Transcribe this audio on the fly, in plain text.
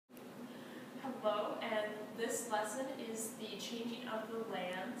Hello, and this lesson is the Changing of the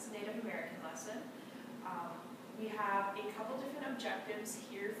Lands Native American lesson. We have a couple different objectives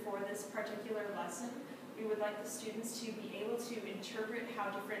here for this particular lesson. We would like the students to be able to interpret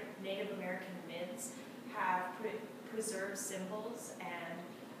how different Native American myths have preserved symbols and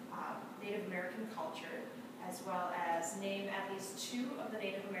Native American culture, as well as name at least two of the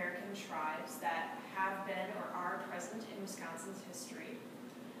Native American tribes that have been or are present in Wisconsin's history.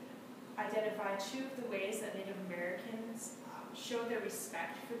 Identify two of the ways that Native Americans show their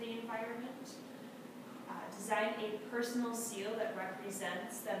respect for the environment. Design a personal seal that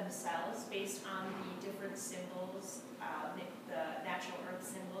represents themselves based on the different symbols, the natural earth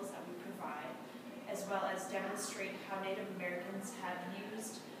symbols that we provide, as well as demonstrate how Native Americans have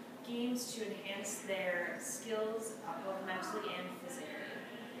used games to enhance their skills both mentally and physically.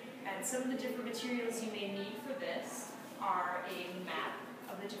 And some of the different materials you may need for this are a map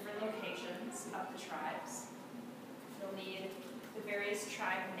of the different locations of the tribes. You'll need the various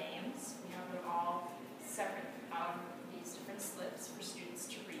tribe names. We have them all separate on these different slips for students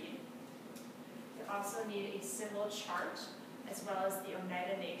to read. You'll also need a symbol chart, as well as the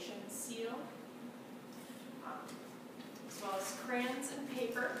Oneida Nation seal, as well as crayons and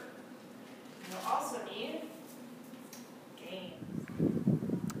paper. You'll also need games.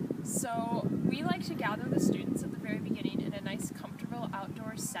 So we like to gather the students at the very beginning in a nice comfortable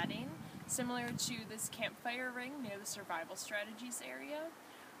outdoor setting, similar to this campfire ring near the survival strategies area.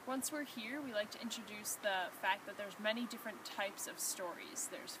 Once we're here, we like to introduce the fact that there's many different types of stories.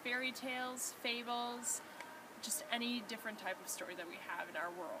 There's fairy tales, fables, just any different type of story that we have in our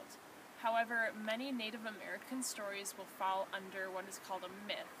world. However, many Native American stories will fall under what is called a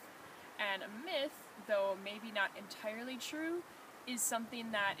myth. And a myth, though maybe not entirely true, is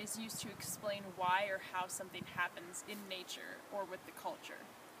something that is used to explain why or how something happens in nature or with the culture.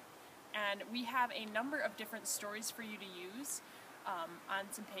 And we have a number of different stories for you to use on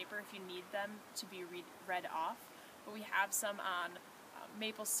some paper if you need them to be read off. But we have some on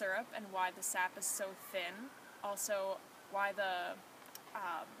maple syrup and why the sap is so thin. Also, why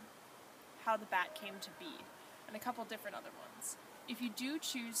how the bat came to be, and a couple different other ones. If you do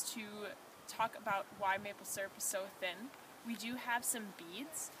choose to talk about why maple syrup is so thin, we do have some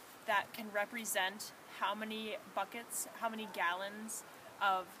beads that can represent how many buckets, how many gallons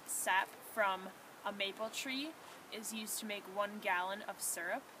of sap from a maple tree is used to make 1 gallon of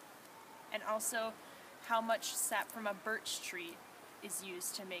syrup, and also how much sap from a birch tree is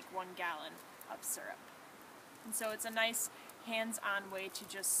used to make 1 gallon of syrup. And so it's a nice hands-on way to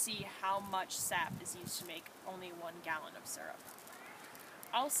just see how much sap is used to make only 1 gallon of syrup.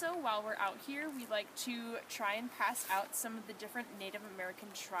 Also, while we're out here, we like to try and pass out some of the different Native American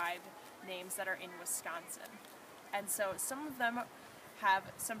tribe names that are in Wisconsin. And so some of them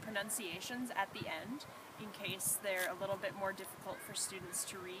have some pronunciations at the end in case they're a little bit more difficult for students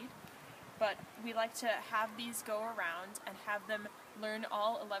to read. But we like to have these go around and have them learn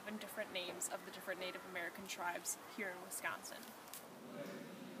all 11 different names of the different Native American tribes here in Wisconsin.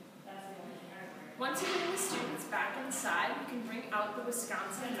 Once you bring the students back inside, we can bring out the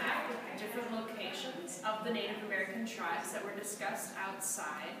Wisconsin map with the different locations of the Native American tribes that were discussed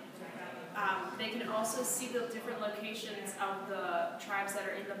outside. They can also see the different locations of the tribes that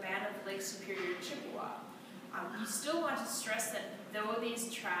are in the band of Lake Superior, Chippewa. You still want to stress that though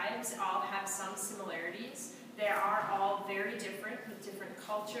these tribes all have some similarities, they are all very different with different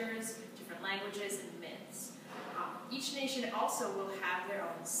cultures, different languages, and myths. Each nation also will have their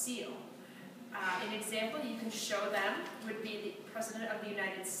own seal. An example you can show them would be the President of the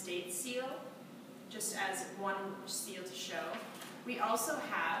United States seal, just as one seal to show. We also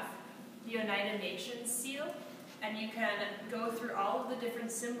have the Oneida Nation seal, and you can go through all of the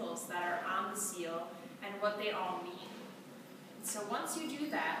different symbols that are on the seal and what they all mean. So once you do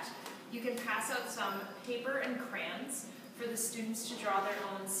that, you can pass out some paper and crayons for the students to draw their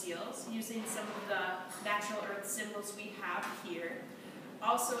own seals using some of the natural earth symbols we have here.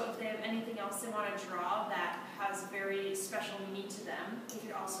 Also, if they have anything else they want to draw that has very special meaning to them, they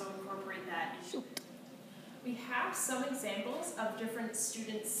could also incorporate that. We have some examples of different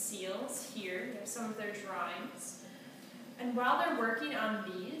student seals here. We have some of their drawings. And while they're working on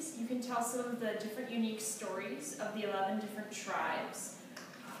these, you can tell some of the different unique stories of the 11 different tribes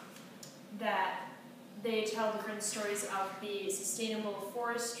that they tell different stories of the sustainable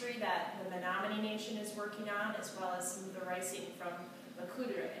forestry that the Menominee Nation is working on, as well as some of the ricing from the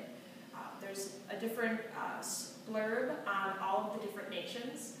Kudure. There's a different blurb on all of the different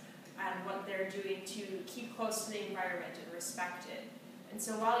nations and what they're doing to keep close to the environment and respect it. And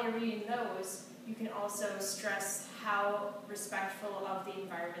so while you're reading those, you can also stress how respectful of the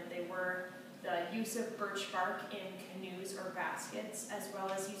environment they were the use of birch bark in canoes or baskets, as well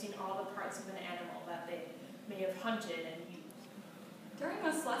as using all the parts of an animal that they may have hunted and used. During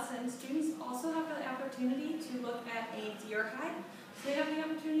this lesson, students also have the opportunity to look at a deer hide. So they have the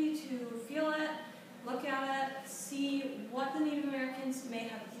opportunity to feel it, look at it, see what the Native Americans may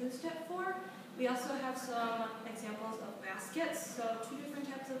have used it for. We also have some examples of baskets, so 2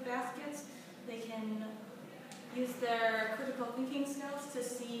 different types of baskets. They can use their critical thinking skills to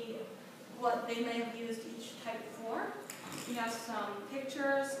see what they may have used each type for. We have some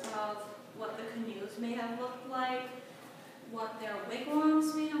pictures of what the canoes may have looked like, what their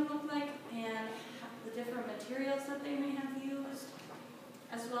wigwams may have looked like, and the different materials that they may have used,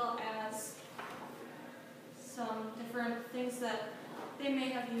 as well as some different things that they may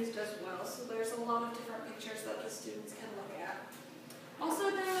have used as well. So there's a lot of different pictures that the students can look at. Also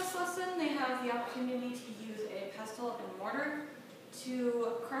during this lesson, they have the opportunity to use a pestle and mortar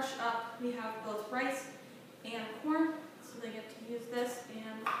to crush up. We have both rice and corn, so they get to use this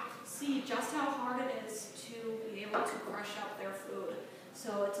and see just how hard it is to be able to crush up their food.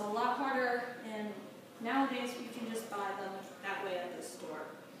 So it's a lot harder, and nowadays we can just buy them that way at the store.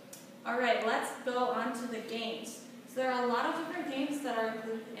 Alright, let's go on to the games. So there are a lot of different games that are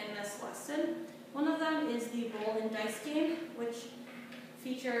included in this lesson. One of them is the roll and dice game, which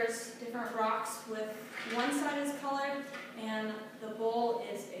features different rocks with one side is colored and the bowl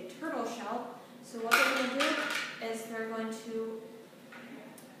is a turtle shell. So what they're going to do is they're going to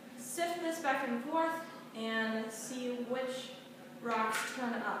sift this back and forth and see which rocks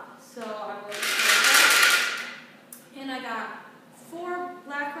turn up. So I'm going to start that. And I got 4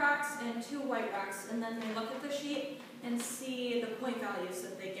 black rocks and 2 white rocks, and then they look at the sheet and see the point values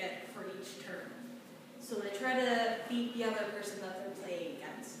that they get for each turn. So they try to beat the other person that they're playing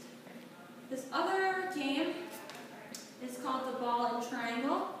against. This other game is called the ball and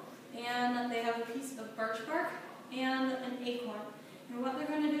triangle, and they have a piece of birch bark and an acorn. And what they're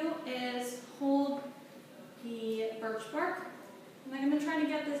going to do is hold the birch bark, and they're going to try to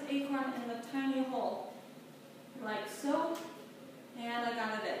get this acorn in the tiny hole, like so, and I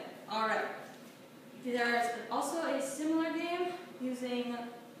got it in. Alright. There's also a similar game using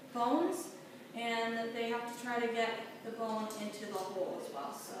bones, and they have to try to get the bone into the hole as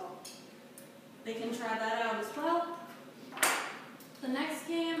well, so they can try that out as well. The next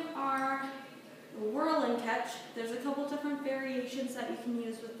game are the whirl and catch. There's a couple different variations that you can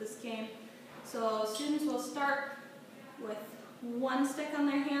use with this game. So students will start with 1 stick on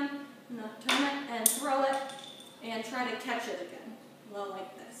their hand, and they'll turn it and throw it and try to catch it again, well,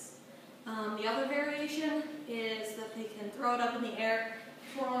 like this. The other variation is that they can throw it up in the air,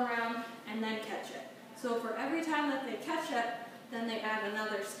 twirl around, and then catch it. So for every time that they catch it, then they add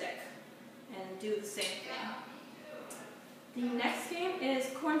another stick and do the same thing. The next game is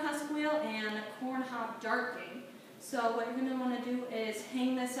corn husk wheel and corn hop dart game. So what you're going to want to do is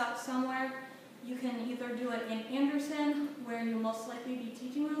hang this up somewhere. You can either do it in Anderson, where you'll most likely be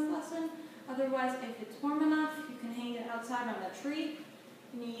teaching this lesson. Otherwise, if it's warm enough, you can hang it outside on a tree.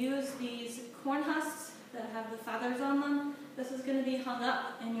 And you use these corn husks that have the feathers on them. This is going to be hung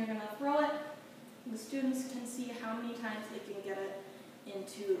up, and you're going to throw it. The students can see how many times they can get it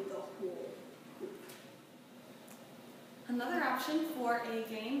into the hole. Another option for a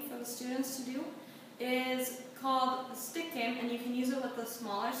game for the students to do is called the stick game, and you can use it with the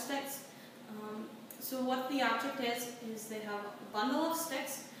smaller sticks. So what the object is they have a bundle of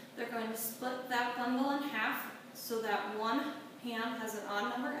sticks. They're going to split that bundle in half so that one hand has an odd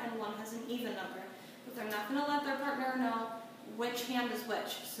number and one has an even number. But they're not going to let their partner know which hand is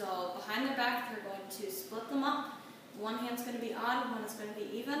which. So behind their back, they're going to split them up. One hand's going to be odd, one is going to be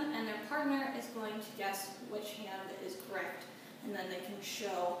even, and their partner is going to guess which hand is correct. And then they can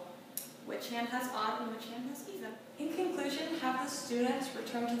show which hand has odd and which hand has even. In conclusion, have the students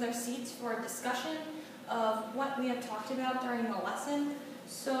return to their seats for a discussion of what we have talked about during the lesson.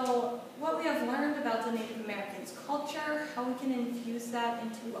 So what we have learned about the Native Americans' culture, how we can infuse that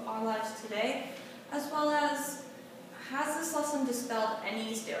into our lives today, as well as has this lesson dispelled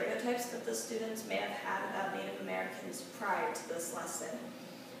any stereotypes that the students may have had about Native Americans prior to this lesson.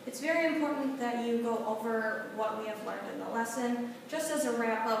 It's very important that you go over what we have learned in the lesson, just as a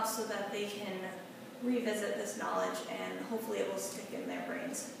wrap-up so that they can revisit this knowledge and hopefully it will stick in their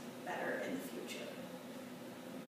brains better in the future.